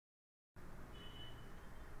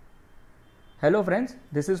Hello friends,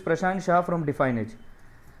 this is Prashant Shah from Definedge.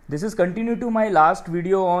 This is continue to my last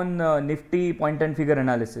video on Nifty point and figure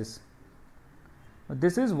analysis.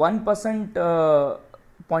 This is 1%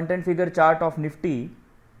 point and figure chart of Nifty.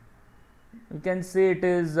 You can say it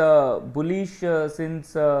is bullish since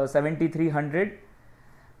 7300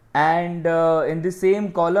 and in the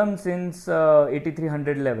same column since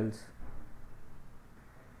 8300 levels.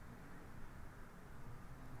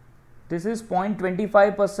 This is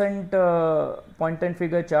 0.25% point and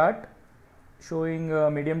figure chart showing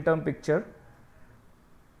a medium term picture.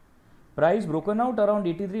 Price broken out around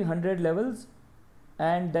 8300 levels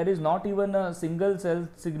and there is not even a single sell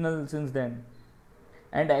signal since then.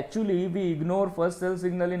 And actually we ignore first sell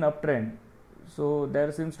signal in uptrend. So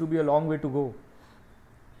there seems to be a long way to go.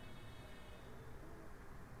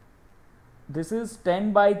 This is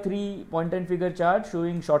 10/3 point and figure chart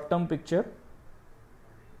showing short term picture.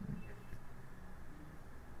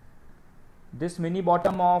 This mini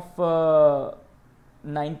bottom of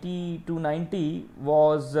 90 to 90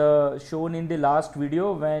 was shown in the last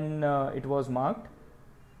video when it was marked.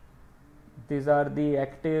 These are the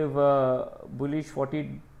active bullish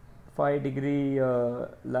 45-degree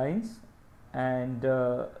lines and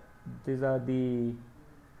these are the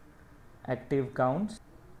active counts.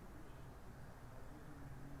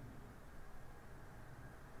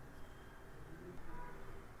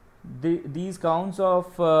 These counts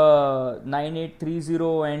of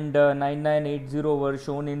 9830 and 9980 were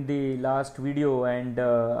shown in the last video and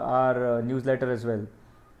our newsletter as well.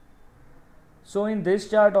 So in this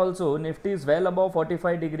chart also Nifty is well above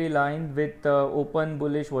 45-degree line with open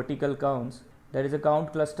bullish vertical counts. There is a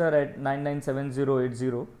count cluster at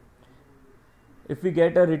 997080. If we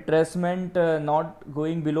get a retracement not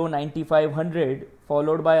going below 9500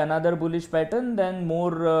 followed by another bullish pattern, then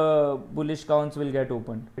more bullish counts will get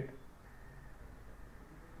opened.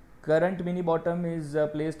 Current mini bottom is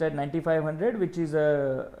placed at 9500, which is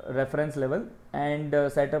a reference level, and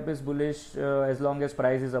setup is bullish as long as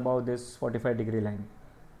price is above this 45-degree line.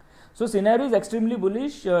 So scenario is extremely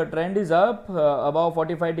bullish, trend is up above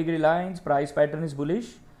 45-degree lines, price pattern is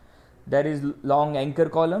bullish, there is long anchor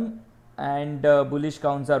column and bullish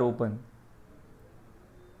counts are open.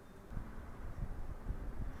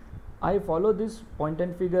 I follow this point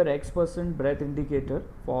and figure X% breadth indicator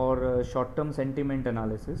for short term sentiment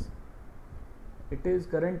analysis. It is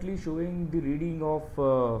currently showing the reading of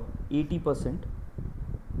 80%.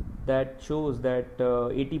 That shows that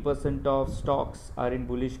 80% of stocks are in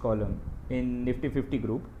bullish column in Nifty 50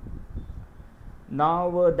 group.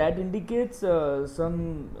 Now that indicates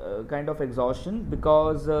some kind of exhaustion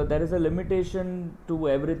because there is a limitation to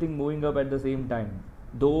everything moving up at the same time.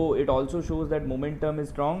 Though it also shows that momentum is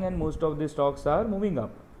strong and most of the stocks are moving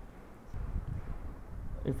up.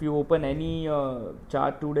 If you open any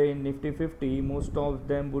chart today in Nifty 50, most of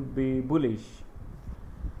them would be bullish.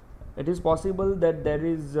 It is possible that there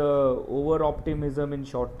is over optimism in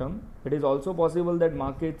short term. It is also possible that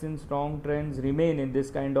markets in strong trends remain in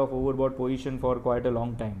this kind of overbought position for quite a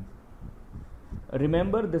long time.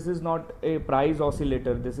 Remember, this is not a price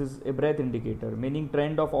oscillator, this is a breadth indicator, meaning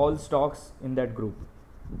trend of all stocks in that group.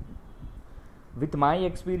 With my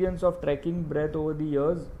experience of tracking breadth over the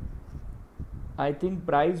years, I think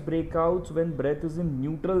price breakouts when breadth is in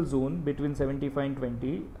neutral zone between 75 and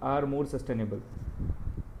 20 are more sustainable.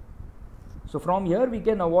 So from here we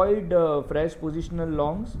can avoid fresh positional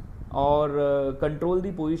longs or control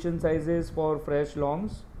the position sizes for fresh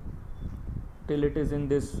longs till it is in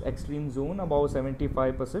this extreme zone above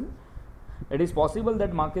 75%. It is possible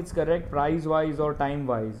that markets correct price wise or time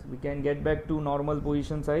wise. We can get back to normal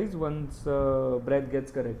position size once breadth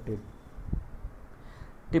gets corrected.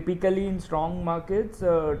 Typically in strong markets,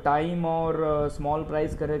 time or small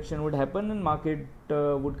price correction would happen and market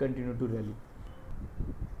would continue to rally.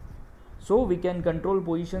 So we can control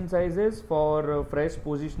position sizes for fresh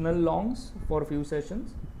positional longs for few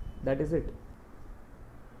sessions. That is it.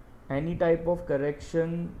 Any type of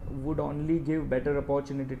correction would only give better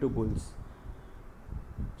opportunity to bulls.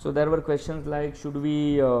 So there were questions like, should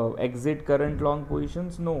we exit current long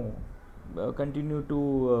positions? No. Continue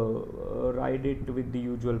to ride it with the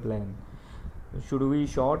usual plan. Should we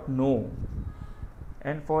short? No.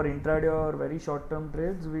 And for intraday or very short term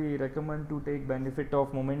trades, we recommend to take benefit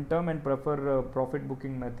of momentum and prefer profit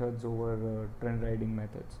booking methods over trend riding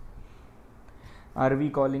methods. Are we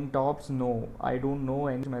calling tops? No, I don't know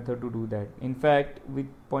any method to do that. In fact, with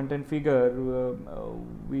point and figure,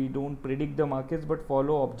 we don't predict the markets but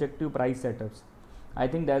follow objective price setups. I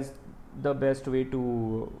think that's the best way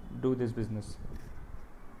to do this business.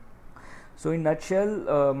 So in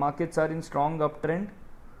nutshell, markets are in strong uptrend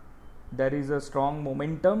there is a strong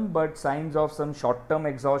momentum but signs of some short term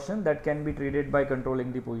exhaustion that can be traded by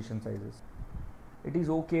controlling the position sizes. It is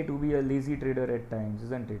okay to be a lazy trader at times,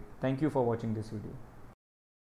 isn't it? Thank you for watching this video.